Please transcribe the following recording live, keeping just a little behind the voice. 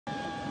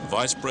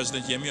Vice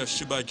President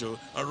Osinbajo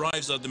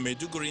arrives at the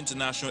Maiduguri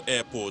International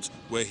Airport,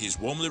 where he is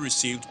warmly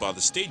received by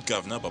the State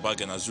Governor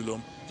Babagana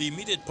Zulum, the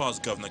immediate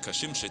past Governor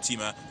Kashim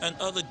Shettima, and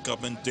other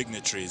government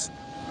dignitaries.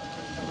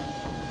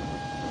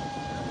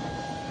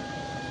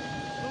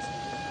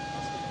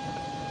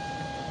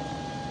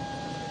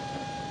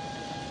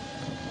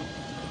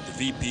 The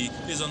VP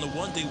is on a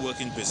one-day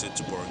working visit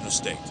to Borno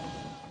State.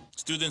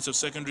 Students of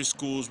secondary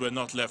schools were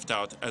not left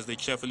out as they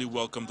cheerfully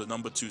welcomed the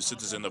 #2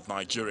 citizen of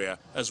Nigeria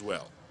as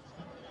well.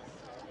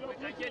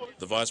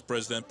 The Vice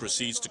President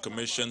proceeds to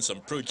commission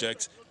some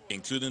projects,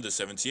 including the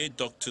 78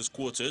 doctors'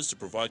 quarters to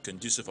provide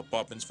conducive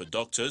apartments for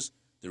doctors,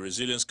 the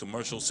Resilience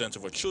Commercial Center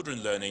for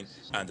Children Learning,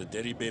 and the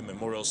Deribe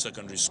Memorial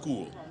Secondary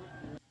School.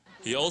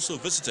 He also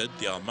visited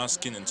the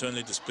Almaskin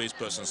internally displaced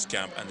persons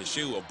camp and the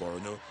Shehu of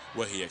Borno,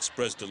 where he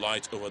expressed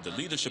delight over the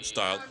leadership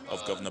style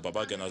of Governor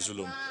Babagana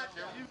Zulum.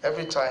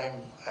 Every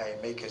time I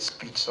make a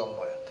speech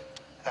somewhere,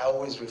 I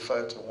always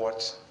refer to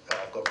what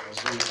Governor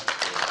Zulum did.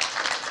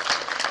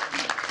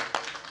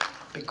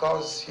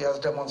 Because he has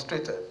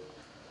demonstrated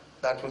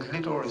that with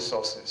little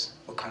resources,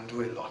 we can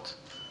do a lot.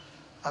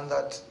 And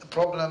that the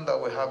problem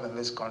that we have in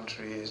this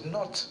country is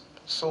not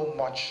so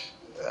much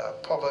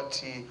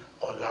poverty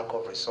or lack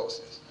of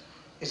resources.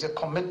 It's a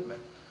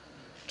commitment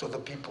to the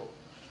people.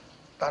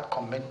 That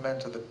commitment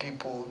to the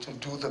people to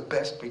do the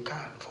best we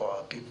can for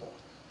our people.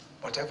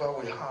 Whatever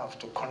we have,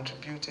 to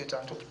contribute it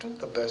and to do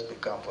the best we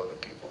can for the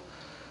people.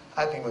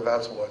 I think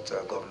that's what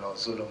Governor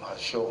Zulum has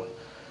shown.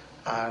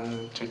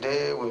 And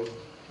today we've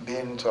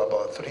been to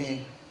about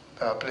 3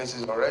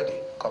 places already,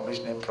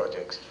 commissioning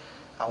projects,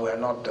 and we're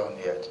not done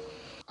yet.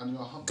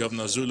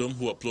 Governor Zulum,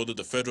 who applauded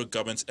the federal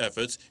government's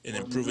efforts in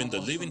improving the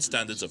living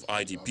standards of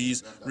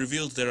IDPs,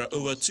 revealed there are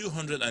over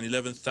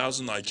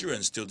 211,000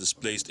 Nigerians still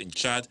displaced in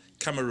Chad,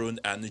 Cameroon,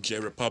 and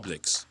Niger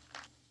republics.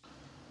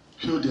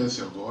 A few days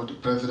ago, the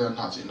President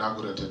has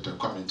inaugurated a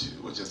committee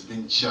which is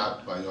being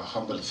chaired by your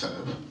humble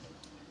self.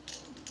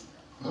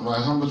 And my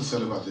humble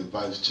self as the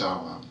Vice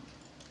Chairman,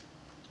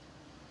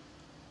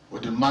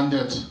 with the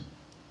mandate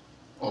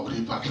of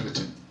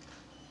repatriating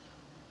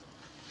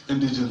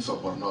indigenous of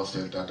Borno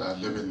State that are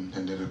living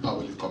in the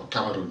Republic of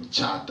Cameroon,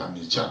 Chad, and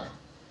Niger.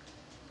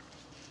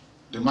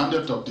 The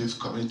mandate of this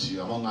committee,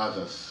 among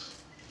others,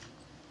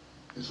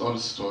 is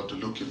also to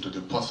look into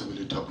the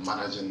possibility of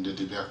managing the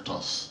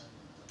defectors,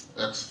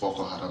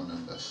 ex-Boko Haram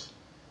members.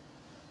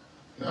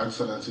 Your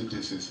Excellency,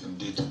 this is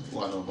indeed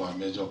one of our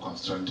major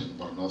constraints in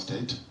Borno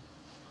State,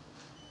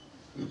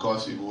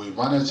 because if we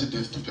manage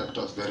these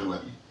defectors very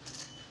well,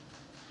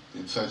 the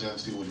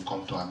insurgency will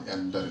come to an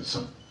end very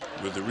soon.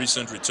 With the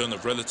recent return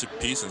of relative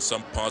peace in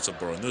some parts of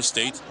Borno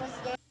State,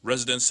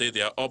 residents say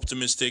they are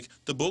optimistic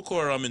the Boko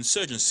Haram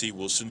insurgency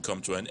will soon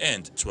come to an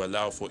end to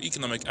allow for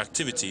economic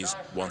activities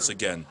once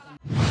again.